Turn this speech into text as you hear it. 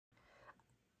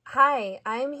Hi,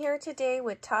 I'm here today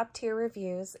with top tier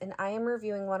reviews, and I am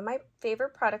reviewing one of my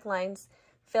favorite product lines,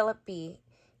 Philip B.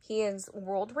 He is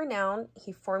world renowned.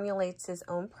 He formulates his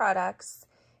own products.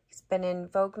 He's been in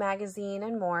Vogue magazine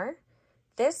and more.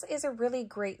 This is a really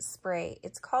great spray.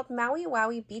 It's called Maui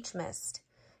Wowie Beach Mist.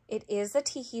 It is a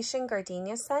Tahitian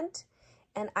gardenia scent,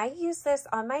 and I use this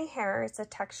on my hair. It's a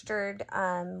textured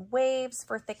waves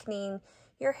for thickening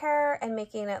your hair and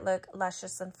making it look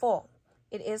luscious and full.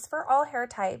 It is for all hair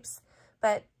types,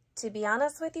 but to be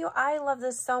honest with you, I love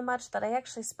this so much that I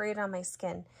actually spray it on my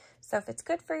skin. So if it's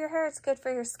good for your hair, it's good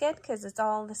for your skin because it's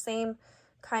all the same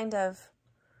kind of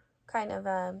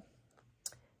hair,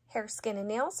 skin, and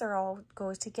nails are all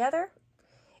go together.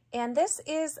 And this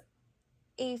is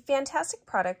a fantastic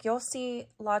product. You'll see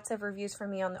lots of reviews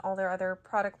from me on all their other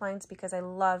product lines because I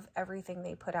love everything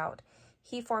they put out.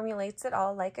 He formulates it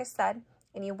all, like I said,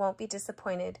 and you won't be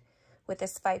disappointed with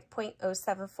this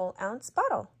 5.07 full ounce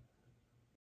bottle.